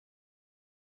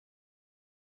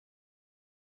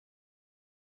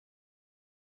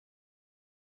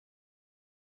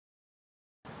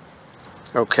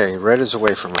Okay, red is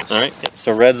away from us. Alright, yep.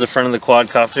 So red's the front of the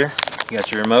quadcopter. You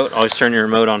got your remote. Always turn your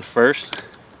remote on first.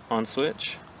 On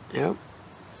switch. Yep.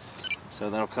 So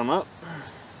that'll come up.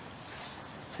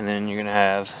 And then you're going to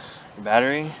have your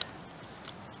battery,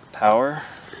 power.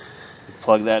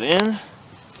 Plug that in.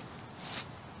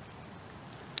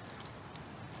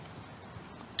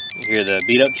 You hear the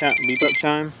beep up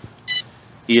chime.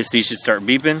 ESC should start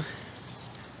beeping.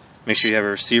 Make sure you have a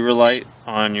receiver light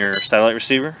on your satellite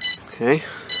receiver. Okay.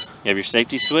 You have your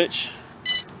safety switch.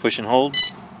 Push and hold.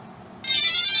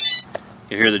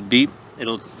 You hear the beep.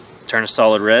 It'll turn a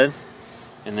solid red.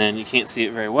 And then you can't see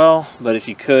it very well, but if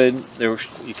you could,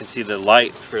 you can see the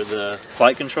light for the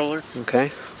flight controller.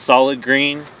 Okay. Solid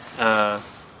green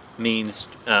means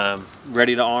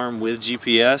ready to arm with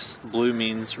GPS. Blue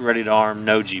means ready to arm,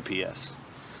 no GPS.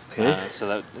 Okay. So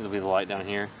that'll be the light down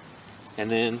here. And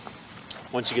then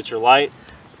once you get your light,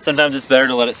 sometimes it's better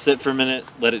to let it sit for a minute,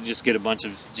 let it just get a bunch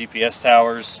of GPS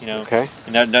towers, you know. Okay.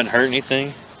 And that doesn't hurt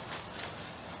anything.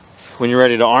 When you're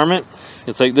ready to arm it,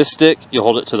 you'll take this stick, you'll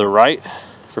hold it to the right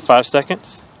for 5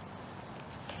 seconds.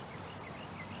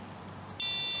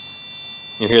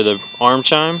 You hear the arm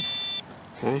chime.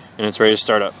 Okay. And it's ready to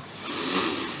start up.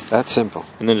 That's simple.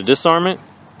 And then to disarm it,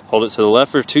 hold it to the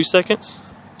left for 2 seconds.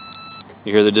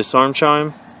 You hear the disarm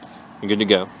chime. You're good to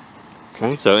go.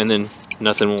 Okay. So, and then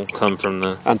nothing will come from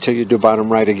the... Until you do bottom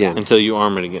right again. Until you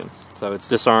arm it again. So it's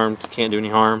disarmed, can't do any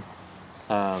harm.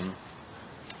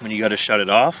 When you go to shut it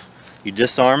off, you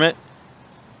disarm it.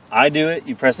 I do it.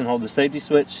 You press and hold the safety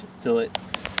switch until it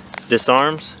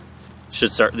disarms. The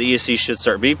ESC should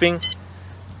start beeping,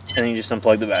 and then you just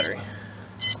unplug the battery.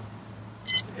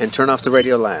 And turn off the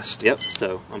radio last. Yep.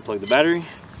 So unplug the battery.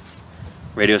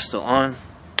 Radio's still on.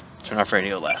 Turn off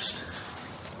radio last.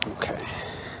 Okay.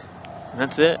 And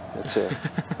that's it. That's it.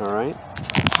 All right.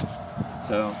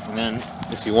 So, and then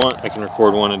if you want, I can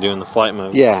record one of doing the flight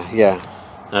mode. Yeah.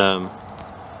 Yeah.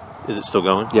 Is it still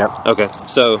going? Yep. Okay,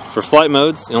 so for flight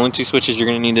modes, the only 2 switches you're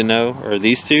going to need to know are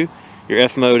these 2, your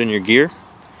F mode and your gear.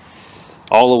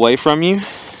 All away from you,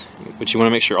 but you want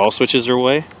to make sure all switches are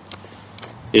away,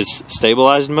 is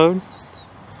stabilized mode.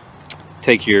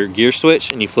 Take your gear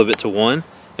switch and you flip it to 1,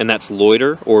 and that's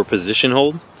loiter or position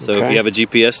hold. So if you have a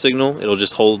GPS signal, it'll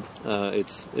just hold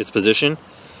its position.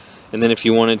 And then if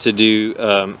you wanted to do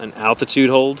an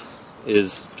altitude hold,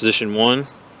 is position 1.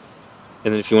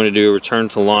 And then if you want to do a return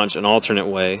to launch, an alternate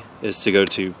way is to go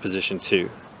to position 2.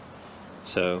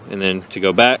 So, and then to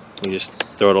go back, you just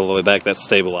throw it all the way back. That's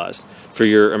stabilized. For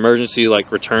your emergency,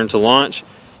 like return to launch,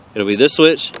 it'll be this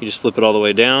switch. You just flip it all the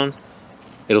way down.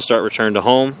 It'll start return to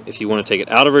home. If you want to take it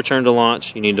out of return to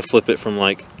launch, you need to flip it from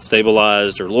like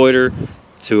stabilized or loiter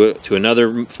to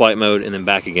another flight mode and then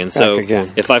back again.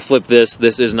 If I flip this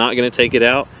is not going to take it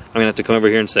out. I'm going to have to come over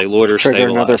here and say loiter trigger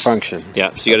stabilized. Another function.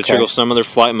 Yeah, so you got to trigger some other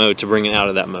flight mode to bring it out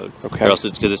of that mode. Okay. Or else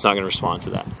because it's not going to respond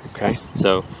to that. Okay.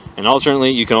 So, and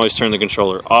alternately, you can always turn the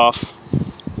controller off,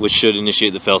 which should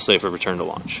initiate the failsafe of return to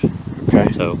launch.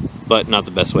 Okay. So, but not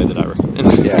the best way that I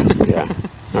recommend. Yeah.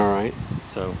 All right.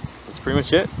 So, that's pretty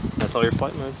much it. That's all your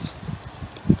flight modes.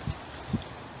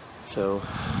 So,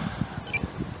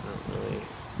 not really...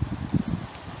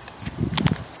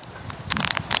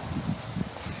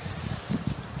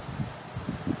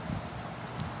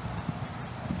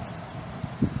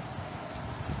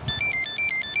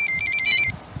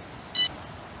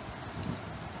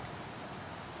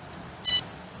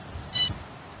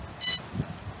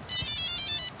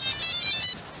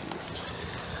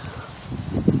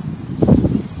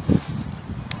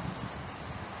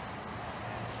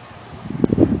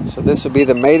 So this will be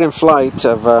the maiden flight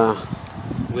of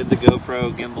with the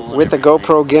GoPro gimbal. With the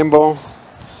GoPro gimbal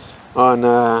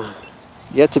on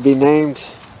yet to be named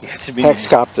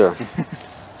Hexacopter.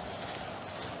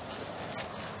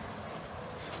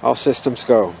 All systems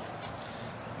go.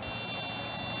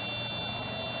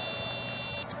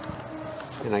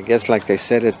 And I guess like they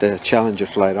said at the Challenger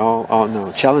flight,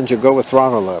 no, Challenger go with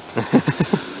throttle up.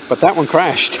 But that one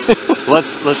crashed.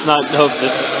 let's not hope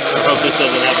this doesn't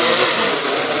happen with this one.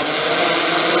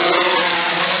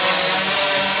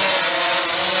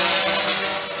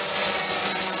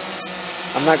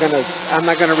 I'm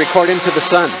not gonna record into the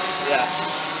sun. Yeah.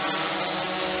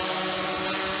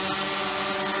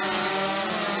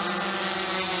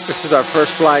 This is our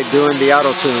first flight doing the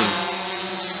auto tune.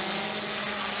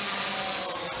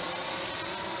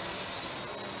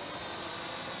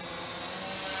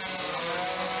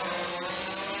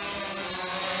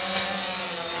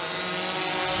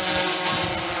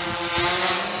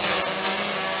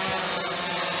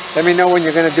 Let me know when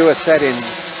you're gonna do a setting.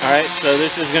 Alright, so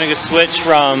this is going to switch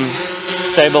from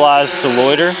stabilized to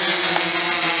loiter.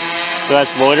 So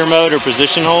that's loiter mode or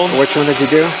position hold. Which one did you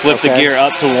do? Flip the gear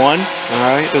up to 1. All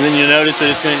right. So then you'll notice that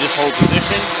it's going to just hold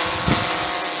position.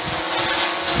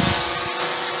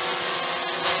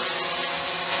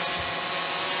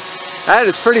 That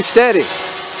is pretty steady.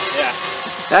 Yeah.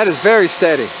 That is very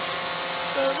steady.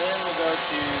 So then we'll go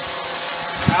to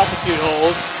altitude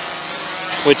hold,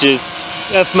 which is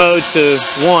F mode to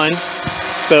 1.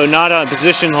 So not a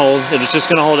position hold, it's just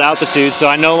going to hold altitude. So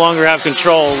I no longer have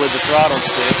control with the throttle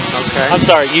stick. Okay. I'm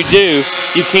sorry, you do.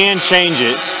 You can change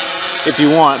it if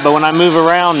you want, but when I move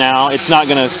around now, it's not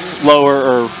going to lower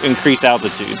or increase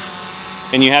altitude.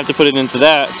 And you have to put it into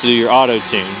that to do your auto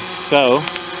tune. So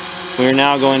we're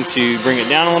now going to bring it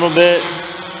down a little bit.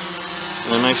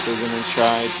 And I'm actually going to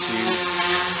try to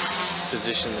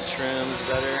position the trims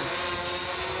better.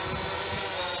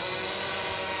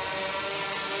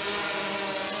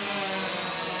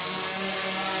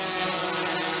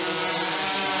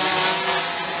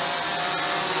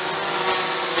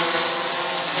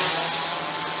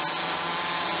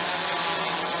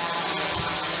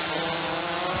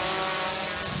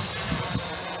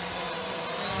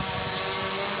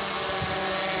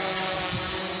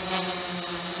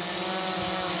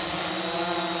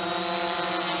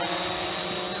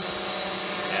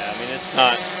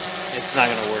 It's not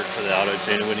going to work for the auto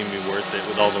tune. It wouldn't even be worth it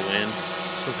with all the wind.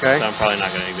 Okay. So I'm probably not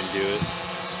going to even do it.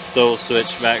 So we'll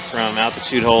switch back from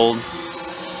altitude hold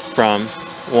from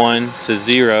 1 to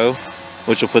 0,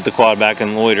 which will put the quad back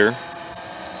in loiter.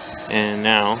 And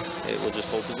now it will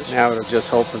just hold position. Now it'll just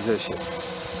hold position.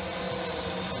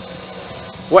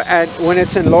 When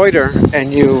it's in loiter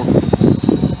and you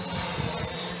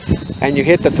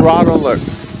hit the throttle, look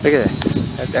at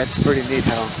that. That's pretty neat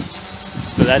how.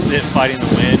 So that's it fighting the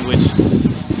wind, which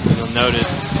you'll notice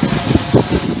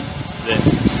that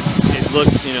it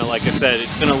looks, you know, like I said,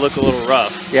 it's going to look a little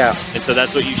rough. Yeah. And so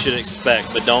that's what you should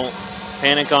expect, but don't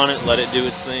panic on it. Let it do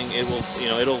its thing. It will, you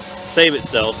know, it'll save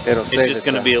itself. It's just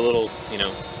going to be a little, you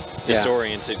know,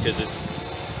 disoriented because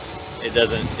it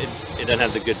doesn't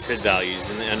have the good PID values,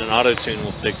 and an auto tune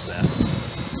will fix that.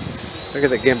 Look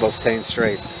at the gimbal staying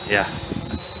straight. Yeah.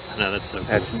 I know, that's so cool.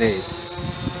 That's neat.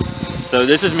 So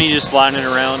this is me just flying it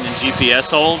around in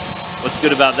GPS hold. What's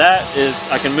good about that is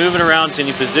I can move it around to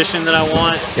any position that I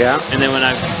want. Yeah. And then when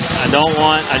I don't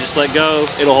want, I just let go,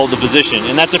 it'll hold the position.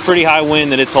 And that's a pretty high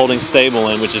wind that it's holding stable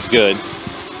in, which is good.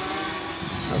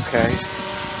 Okay.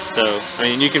 So, I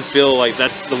mean, you can feel like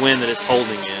that's the wind that it's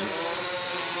holding in.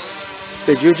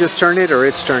 Did you just turn it or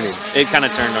it's turning? It kind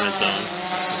of turned on its own,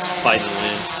 just fighting the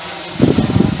wind.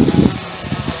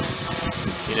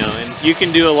 You know, and you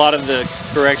can do a lot of the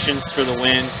corrections for the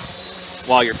wind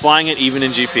while you're flying it, even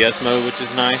in GPS mode, which is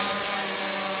nice.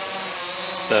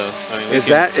 So, I mean, is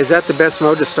that the best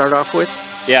mode to start off with?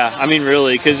 Yeah, I mean,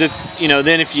 really, because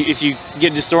then if you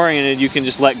get disoriented, you can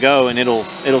just let go and it'll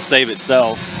save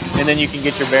itself, and then you can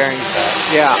get your bearings back.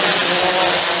 Yeah.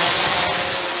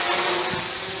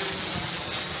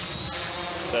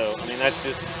 So, I mean, that's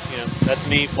just, you know, that's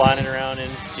me flying it around in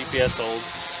GPS hold.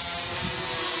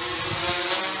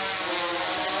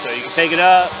 So you can take it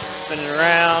up, spin it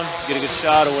around, get a good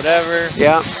shot or whatever.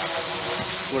 Yeah.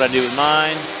 That's what I do with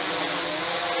mine.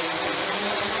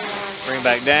 Bring it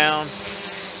back down.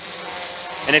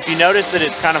 And if you notice that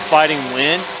it's kind of fighting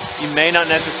wind, you may not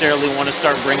necessarily want to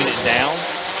start bringing it down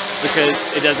because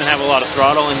it doesn't have a lot of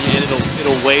throttle and it'll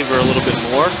waver a little bit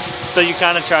more. So you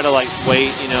kind of try to like wait,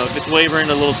 you know, if it's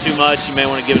wavering a little too much, you may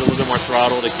want to give it a little bit more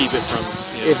throttle to keep it from,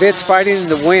 you know. If it's fighting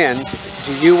the wind,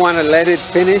 do you want to let it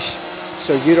finish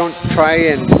so you don't try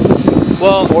and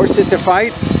force it to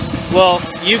fight? Well,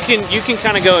 you can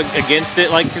kind of go against it,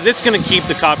 like, because it's going to keep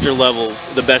the copter level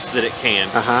the best that it can.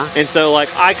 And so, like,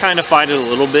 I kind of fight it a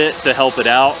little bit to help it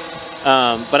out,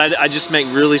 but I just make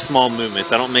really small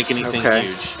movements. I don't make anything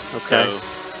huge. Okay. So,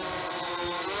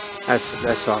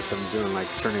 that's awesome, doing like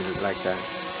turning it like that.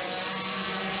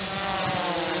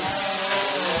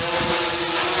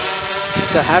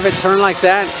 To have it turn like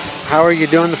that, how are you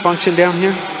doing the function down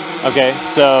here? Okay,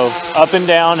 so up and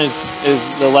down is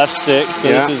the left stick. So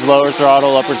this is lower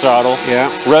throttle, upper throttle.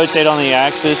 Yeah. Rotate on the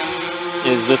axis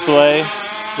is this way.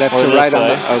 Left to right on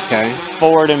the, okay.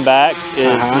 Forward and back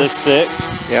is this stick.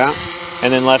 Yeah.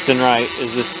 And then left and right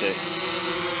is this stick.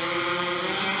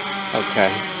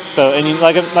 Okay. So, and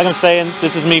like I'm saying,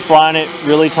 this is me flying it,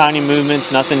 really tiny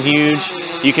movements, nothing huge.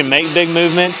 You can make big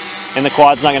movements, and the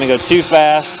quad's not going to go too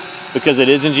fast because it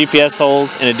is in GPS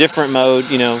hold. In a different mode,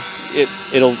 you know,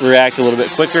 it'll react a little bit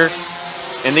quicker.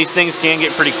 And these things can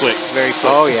get pretty quick, very quick.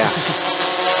 Oh, yeah.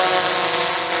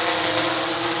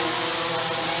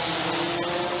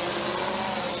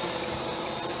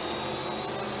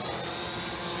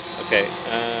 Okay,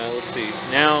 let's see.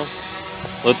 now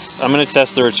I'm going to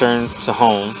test the return to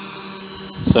home.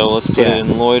 So let's put it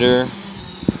in loiter.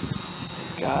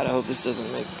 God, I hope this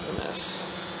doesn't make a mess.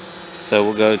 So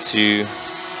we'll go to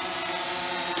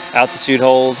altitude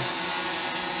hold,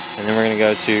 and then we're going to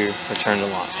go to return to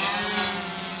launch.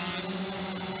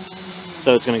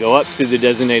 So it's going to go up to the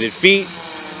designated feet,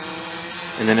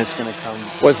 and then it's going to come.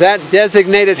 Was that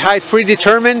designated height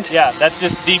predetermined? Yeah, that's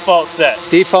just default set.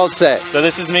 Default set. So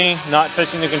this is me not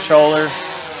touching the controller.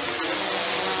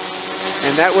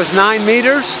 And that was 9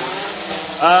 meters?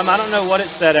 I don't know what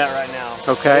it's set at right now.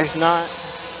 Okay. It's not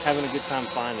having a good time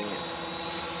finding it.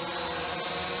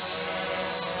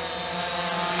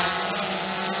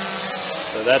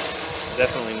 So that's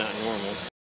definitely not normal.